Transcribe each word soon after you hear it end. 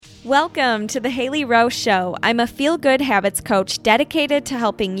Welcome to the Haley Rowe Show. I'm a feel-good habits coach dedicated to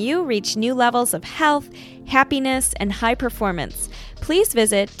helping you reach new levels of health, happiness, and high performance. Please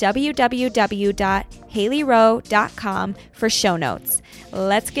visit www.haleyrowe.com for show notes.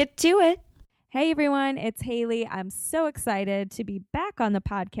 Let's get to it. Hey everyone, it's Haley. I'm so excited to be back on the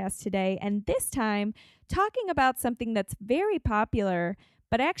podcast today, and this time talking about something that's very popular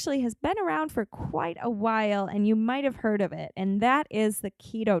but actually has been around for quite a while, and you might have heard of it, and that is the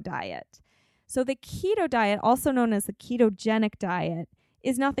keto diet. So the keto diet, also known as the ketogenic diet,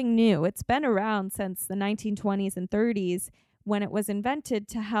 is nothing new. It's been around since the 1920s and 30s when it was invented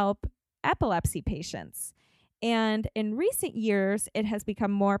to help epilepsy patients. And in recent years, it has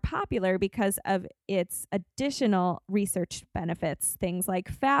become more popular because of its additional research benefits, things like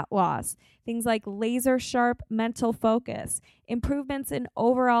fat loss, things like laser sharp mental focus, improvements in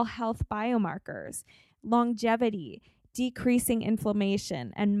overall health biomarkers, longevity, decreasing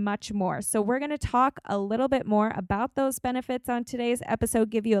inflammation, and much more. So we're going to talk a little bit more about those benefits on today's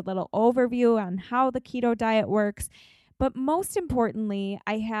episode, give you a little overview on how the keto diet works. But most importantly,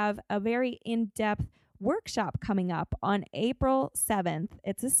 I have a very in-depth workshop coming up on April 7th.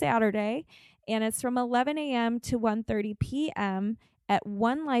 It's a Saturday, and it's from 11 a.m. to 1:30 p.m. at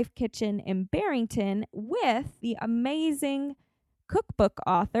One Life Kitchen in Barrington with the amazing cookbook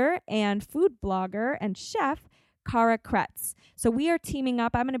author and food blogger and chef, Cara Kretz. So we are teaming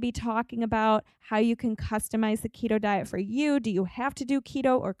up. I'm going to be talking about how you can customize the keto diet for you. Do you have to do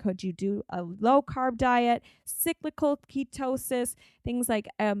keto, or could you do a low-carb diet, cyclical ketosis, things like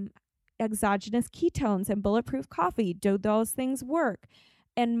exogenous ketones and bulletproof coffee? Do those things work?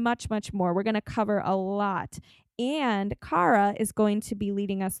 And much, much more. We're going to cover a lot. And Cara is going to be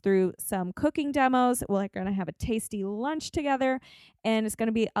leading us through some cooking demos. We're going to have a tasty lunch together, and it's going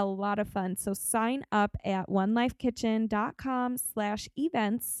to be a lot of fun. So sign up at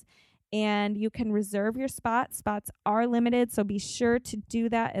onelifekitchen.com/events, and you can reserve your spot. Spots are limited, so be sure to do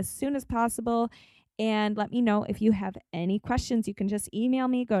that as soon as possible. And let me know if you have any questions. You can just email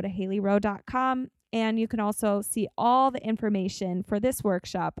me, go to haleyrowe.com, and you can also see all the information for this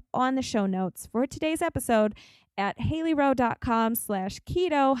workshop on the show notes for today's episode at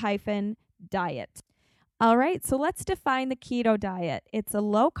haleyrowe.com/keto-diet. All right, so let's define the keto diet. It's a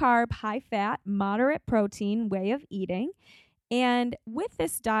low-carb, high-fat, moderate protein way of eating. And with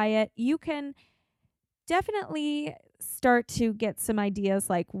this diet, you can definitely start to get some ideas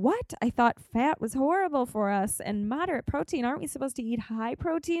like, what? I thought fat was horrible for us, and moderate protein. Aren't we supposed to eat high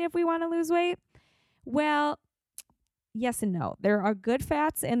protein if we want to lose weight? Well, yes and no. There are good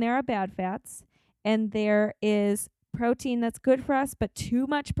fats and there are bad fats, and there is protein that's good for us, but too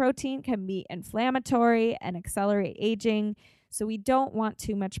much protein can be inflammatory and accelerate aging. So we don't want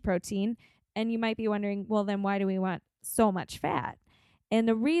too much protein. And you might be wondering, well, then why do we want so much fat? And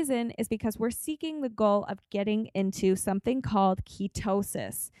the reason is because we're seeking the goal of getting into something called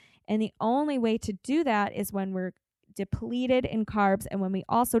ketosis. And the only way to do that is when we're depleted in carbs and when we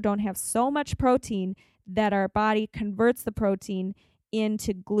also don't have so much protein that our body converts the protein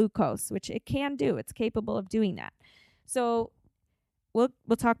into glucose, which it can do. It's capable of doing that. So we'll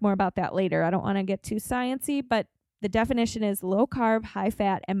talk more about that later. I don't want to get too sciencey, but the definition is low carb, high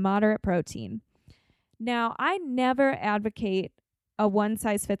fat, and moderate protein. Now, I never advocate a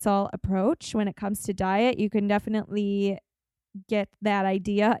one-size-fits-all approach when it comes to diet. You can definitely get that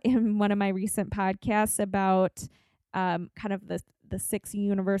idea in one of my recent podcasts about kind of the 6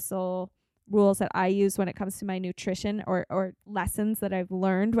 universal rules that I use when it comes to my nutrition, or lessons that I've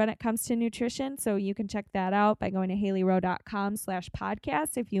learned when it comes to nutrition. So you can check that out by going to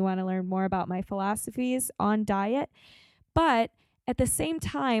haleyrowe.com/podcast if you want to learn more about my philosophies on diet. But at the same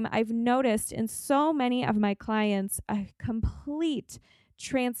time, I've noticed in so many of my clients a complete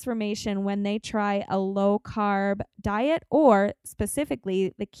transformation when they try a low-carb diet, or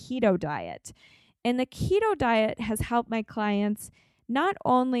specifically the keto diet. And the keto diet has helped my clients not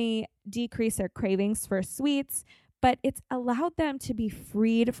only decrease their cravings for sweets, but it's allowed them to be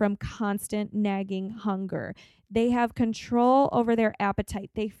freed from constant nagging hunger. They have control over their appetite.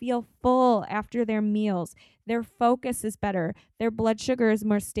 They feel full after their meals. Their focus is better. Their blood sugar is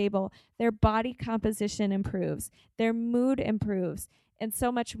more stable. Their body composition improves. Their mood improves, and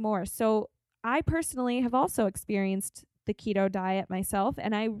so much more. So I personally have also experienced the keto diet myself,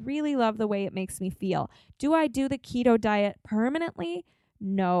 and I really love the way it makes me feel. Do I do the keto diet permanently?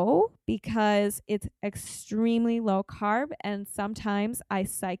 No, because it's extremely low carb, and sometimes I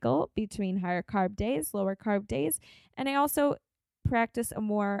cycle between higher carb days, lower carb days, and I also practice a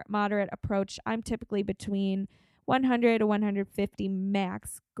more moderate approach. I'm typically between 100 to 150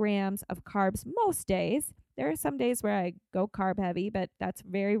 max grams of carbs most days. There are some days where I go carb heavy, but that's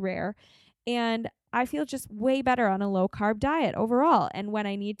very rare. And I feel just way better on a low carb diet overall. And when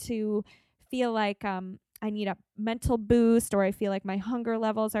I need to feel like I need a mental boost, or I feel like my hunger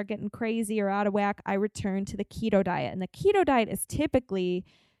levels are getting crazy or out of whack, I return to the keto diet. And the keto diet is typically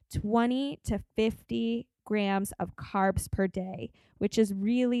 20 to 50 grams of carbs per day, which is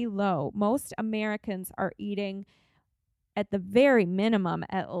really low. Most Americans are eating at the very minimum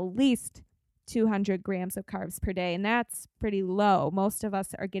at least 200 grams of carbs per day, and that's pretty low. Most of us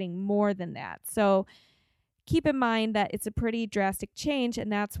are getting more than that. So keep in mind that it's a pretty drastic change, and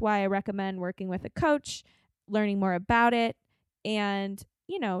that's why I recommend working with a coach, learning more about it, and,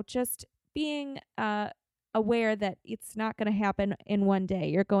 just being aware that it's not going to happen in one day.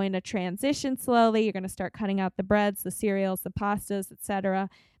 You're going to transition slowly. You're going to start cutting out the breads, the cereals, the pastas, etc.,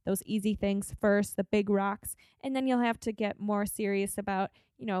 those easy things first, the big rocks, and then you'll have to get more serious about,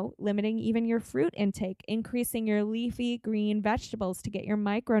 limiting even your fruit intake, increasing your leafy green vegetables to get your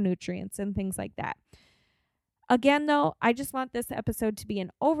micronutrients and things like that. Again, though, I just want this episode to be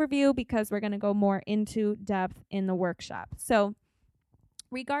an overview because we're going to go more into depth in the workshop. So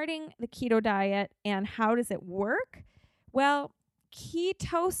regarding the keto diet and how does it work? Well,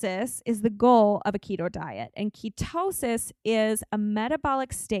 ketosis is the goal of a keto diet, and ketosis is a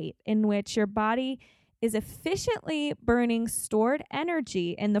metabolic state in which your body is efficiently burning stored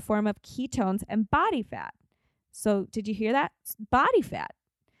energy in the form of ketones and body fat. So did you hear that? Body fat.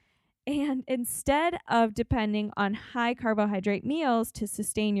 And instead of depending on high carbohydrate meals to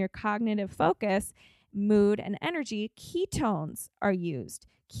sustain your cognitive focus, mood, and energy, ketones are used.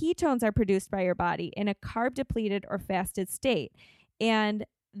 Ketones are produced by your body in a carb depleted or fasted state. And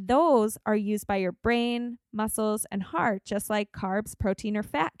those are used by your brain, muscles, and heart, just like carbs, protein, or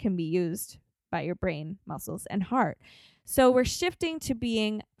fat can be used by your brain, muscles, and heart. So we're shifting to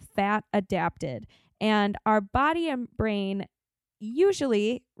being fat adapted. And our body and brain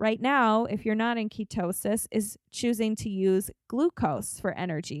usually right now, if you're not in ketosis, is choosing to use glucose for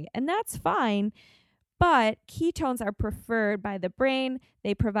energy. And that's fine. But ketones are preferred by the brain.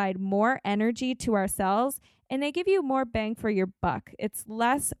 They provide more energy to our cells, and they give you more bang for your buck. It's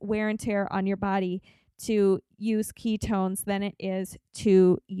less wear and tear on your body to use ketones than it is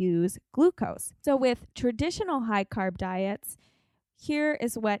to use glucose. So with traditional high carb diets, here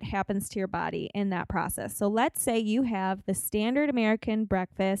is what happens to your body in that process. So let's say you have the standard American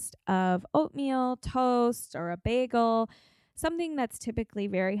breakfast of oatmeal, toast, or a bagel, something that's typically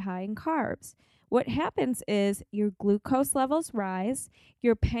very high in carbs. What happens is your glucose levels rise,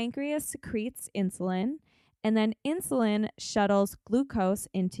 your pancreas secretes insulin, and then insulin shuttles glucose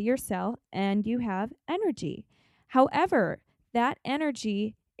into your cell, and you have energy. However, that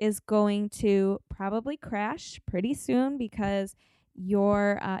energy is going to probably crash pretty soon because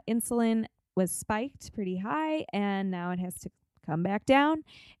your insulin was spiked pretty high, and now it has to come back down.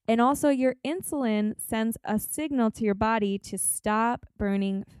 And also your insulin sends a signal to your body to stop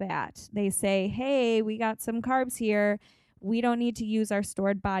burning fat. They say, hey, we got some carbs here. We don't need to use our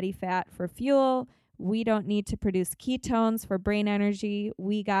stored body fat for fuel. We don't need to produce ketones for brain energy.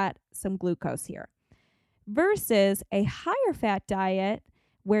 We got some glucose here. Versus a higher fat diet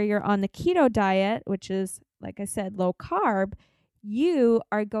where you're on the keto diet, which is, like I said, low carb, you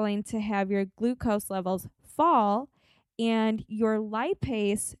are going to have your glucose levels fall, and your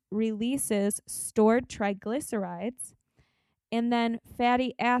lipase releases stored triglycerides, and then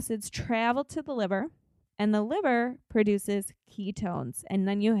fatty acids travel to the liver, and the liver produces ketones, and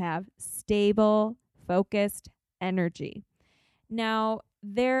then you have stable, focused energy. Now,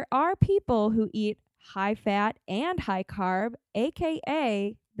 there are people who eat high fat and high carb,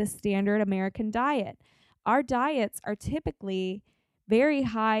 aka the standard American diet. Our diets are typically very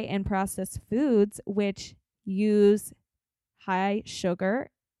high in processed foods, which use high sugar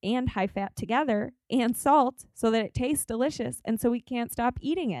and high fat together and salt so that it tastes delicious. And so we can't stop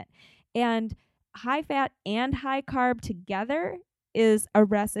eating it. And high fat and high carb together is a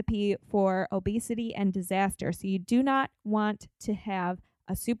recipe for obesity and disaster. So you do not want to have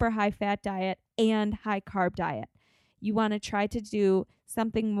a super high fat diet and high carb diet. You want to try to do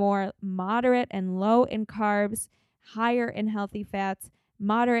something more moderate and low in carbs, higher in healthy fats,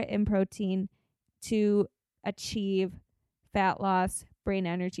 moderate in protein to achieve fat loss, brain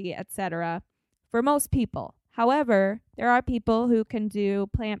energy, etc. for most people. However, there are people who can do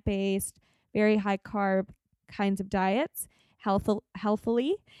plant-based, very high carb kinds of diets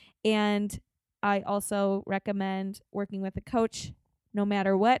healthily. And I also recommend working with a coach no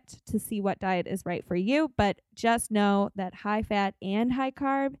matter what to see what diet is right for you. But just know that high fat and high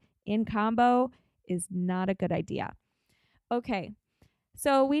carb in combo is not a good idea. Okay,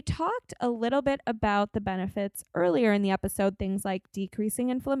 So, we talked a little bit about the benefits earlier in the episode, things like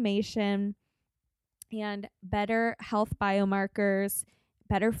decreasing inflammation and better health biomarkers,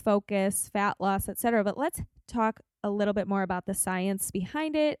 better focus, fat loss, etc. But let's talk a little bit more about the science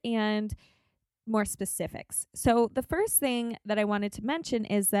behind it and more specifics. So, the first thing that I wanted to mention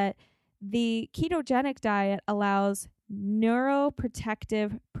is that the ketogenic diet allows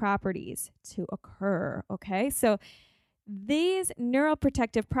neuroprotective properties to occur. Okay. So, these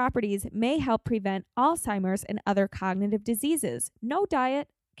neuroprotective properties may help prevent Alzheimer's and other cognitive diseases. No diet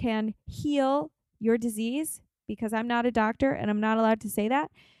can heal your disease because I'm not a doctor and I'm not allowed to say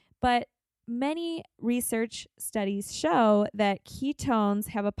that. But many research studies show that ketones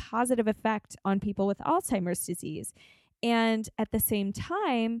have a positive effect on people with Alzheimer's disease. And at the same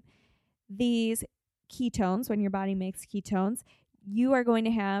time, these ketones, when your body makes ketones, you are going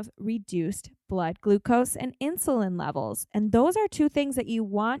to have reduced blood glucose and insulin levels. And those are two things that you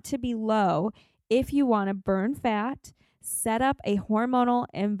want to be low if you want to burn fat, set up a hormonal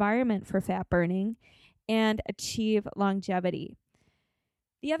environment for fat burning, and achieve longevity.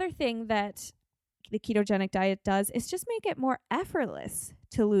 The other thing that the ketogenic diet does is just make it more effortless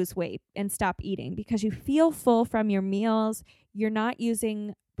to lose weight and stop eating because you feel full from your meals. You're not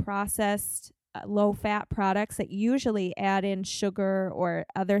using processed low-fat products that usually add in sugar or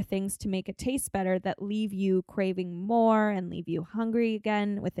other things to make it taste better that leave you craving more and leave you hungry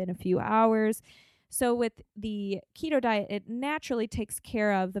again within a few hours. So with the keto diet, it naturally takes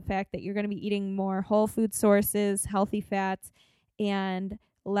care of the fact that you're going to be eating more whole food sources, healthy fats, and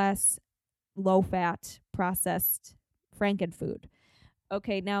less low-fat processed frankenfood.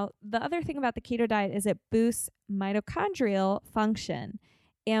 Okay, now the other thing about the keto diet is it boosts mitochondrial function.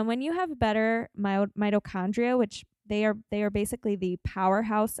 And when you have better mitochondria, which they are basically the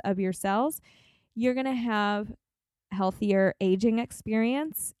powerhouse of your cells, you're going to have healthier aging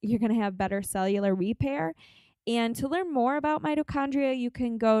experience. You're going to have better cellular repair. And to learn more about mitochondria, you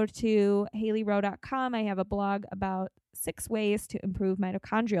can go to haleyrowe.com. I have a blog about 6 ways to improve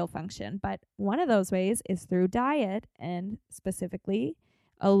mitochondrial function. But one of those ways is through diet, and specifically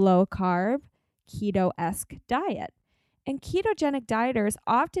a low-carb, keto-esque diet. And ketogenic dieters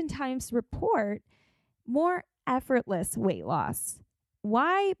oftentimes report more effortless weight loss.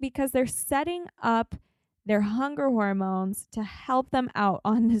 Why? Because they're setting up their hunger hormones to help them out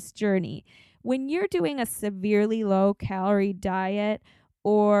on this journey. When you're doing a severely low-calorie diet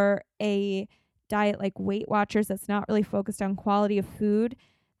or a diet like Weight Watchers that's not really focused on quality of food,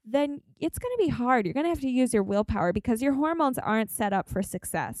 then it's going to be hard. You're going to have to use your willpower because your hormones aren't set up for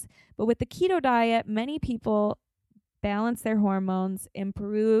success. But with the keto diet, many people balance their hormones,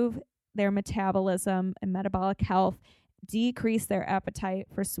 improve their metabolism and metabolic health, decrease their appetite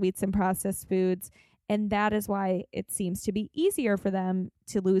for sweets and processed foods, and that is why it seems to be easier for them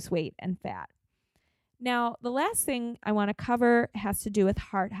to lose weight and fat. Now, the last thing I want to cover has to do with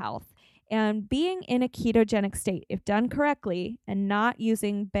heart health. And being in a ketogenic state, if done correctly, and not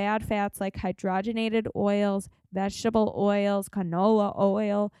using bad fats like hydrogenated oils, vegetable oils, canola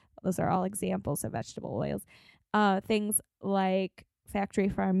oil, those are all examples of vegetable oils, things like factory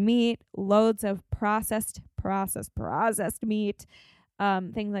farm meat, loads of processed meat,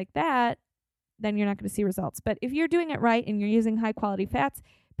 things like that, then you're not going to see results. But if you're doing it right and you're using high quality fats,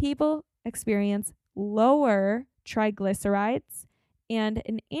 people experience lower triglycerides and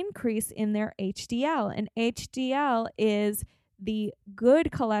an increase in their HDL. And HDL is the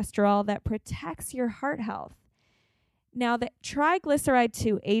good cholesterol that protects your heart health. Now, the triglyceride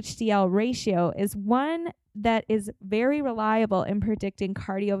to HDL ratio is one that is very reliable in predicting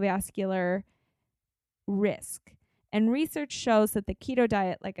cardiovascular risk. And research shows that the keto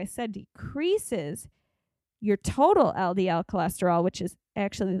diet, like I said, decreases your total LDL cholesterol, which is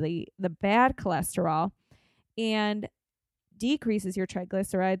actually the bad cholesterol, and decreases your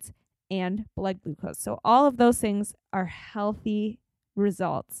triglycerides and blood glucose. So all of those things are healthy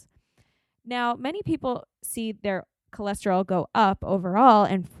results. Now, many people see their cholesterol go up overall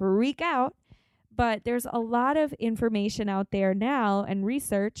and freak out, but there's a lot of information out there now and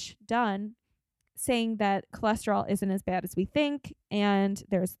research done saying that cholesterol isn't as bad as we think, and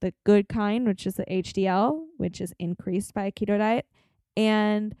there's the good kind, which is the HDL, which is increased by a keto diet,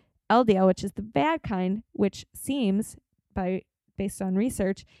 and LDL, which is the bad kind, which seems, based on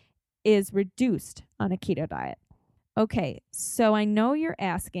research, is reduced on a keto diet. Okay, so I know you're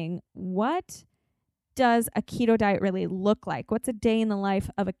asking, what does a keto diet really look like? What's a day in the life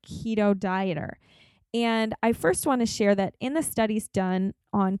of a keto dieter? And I first want to share that in the studies done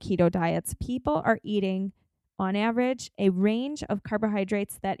on keto diets, people are eating, on average, a range of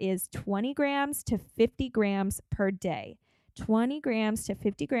carbohydrates that is 20 grams to 50 grams per day. 20 grams to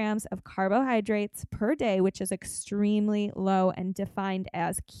 50 grams of carbohydrates per day, which is extremely low and defined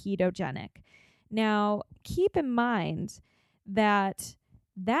as ketogenic. Now, keep in mind that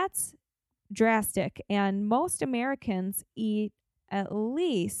that's drastic, and most Americans eat at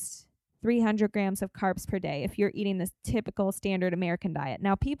least 300 grams of carbs per day if you're eating this typical standard American diet.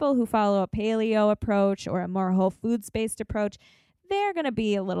 Now, people who follow a paleo approach or a more whole foods-based approach, they're going to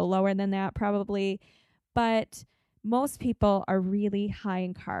be a little lower than that probably, but most people are really high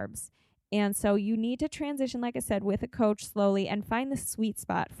in carbs. And so you need to transition, like I said, with a coach slowly and find the sweet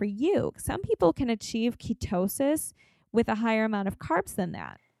spot for you. Some people can achieve ketosis with a higher amount of carbs than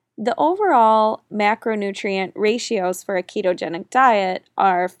that. The overall macronutrient ratios for a ketogenic diet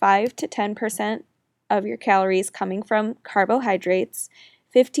are 5 to 10% of your calories coming from carbohydrates,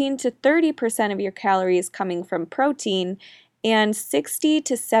 15 to 30% of your calories coming from protein, and 60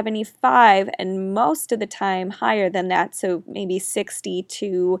 to 75, and most of the time higher than that, so maybe 60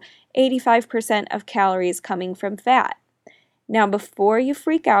 to 85% of calories coming from fat. Now, before you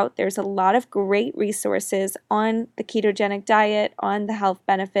freak out, there's a lot of great resources on the ketogenic diet, on the health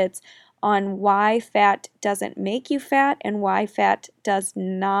benefits, on why fat doesn't make you fat and why fat does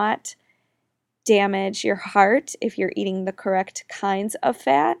not damage your heart if you're eating the correct kinds of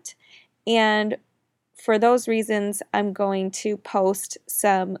fat. And for those reasons, I'm going to post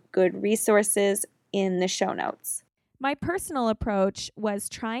some good resources in the show notes. My personal approach was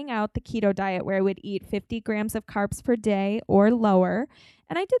trying out the keto diet where I would eat 50 grams of carbs per day or lower.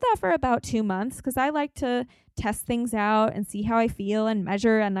 And I did that for about 2 months because I like to test things out and see how I feel and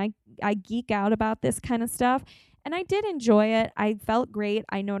measure. And I geek out about this kind of stuff. And I did enjoy it. I felt great.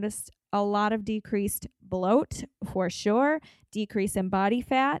 I noticed a lot of decreased bloat for sure, decrease in body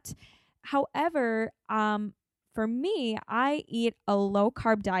fat. However, for me, I eat a low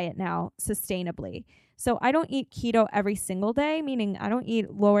carb diet now sustainably. So I don't eat keto every single day, meaning I don't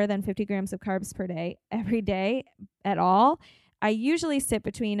eat lower than 50 grams of carbs per day every day at all. I usually sit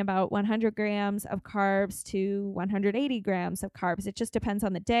between about 100 grams of carbs to 180 grams of carbs. It just depends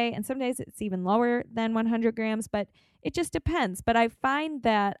on the day. And some days it's even lower than 100 grams, but it just depends. But I find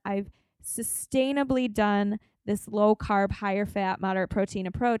that I've sustainably done this low carb, higher fat, moderate protein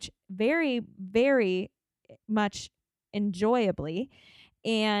approach very, very much enjoyably.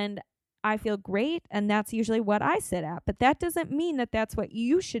 And I feel great, and that's usually what I sit at. But that doesn't mean that that's what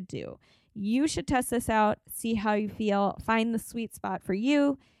you should do. You should test this out, see how you feel, find the sweet spot for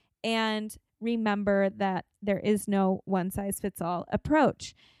you, and remember that there is no one-size-fits-all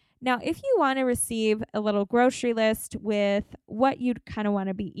approach. Now, if you want to receive a little grocery list with what you'd kind of want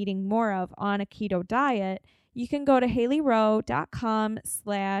to be eating more of on a keto diet, you can go to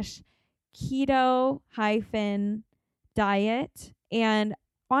haleyrowe.com/keto-diet. And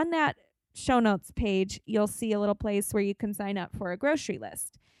on that show notes page, you'll see a little place where you can sign up for a grocery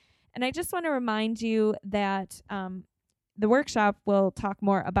list. And I just want to remind you that the workshop will talk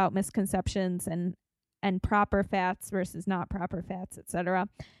more about misconceptions and proper fats versus not proper fats, etc.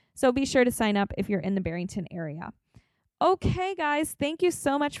 So be sure to sign up if you're in the Barrington area. Okay, guys, thank you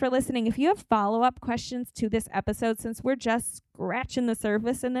so much for listening. If you have follow-up questions to this episode, since we're just scratching the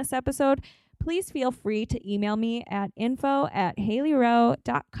surface in this episode, please feel free to email me at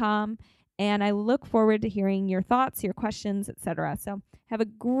info@haleyrowe.com, and I look forward to hearing your thoughts, your questions, etc. So have a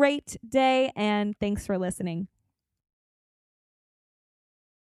great day, and thanks for listening.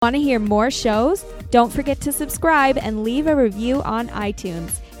 Want to hear more shows? Don't forget to subscribe and leave a review on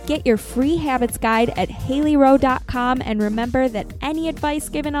iTunes. Get your free habits guide at haleyrowe.com, and remember that any advice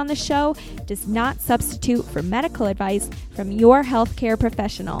given on the show does not substitute for medical advice from your healthcare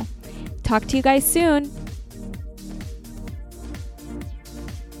professional. Talk to you guys soon.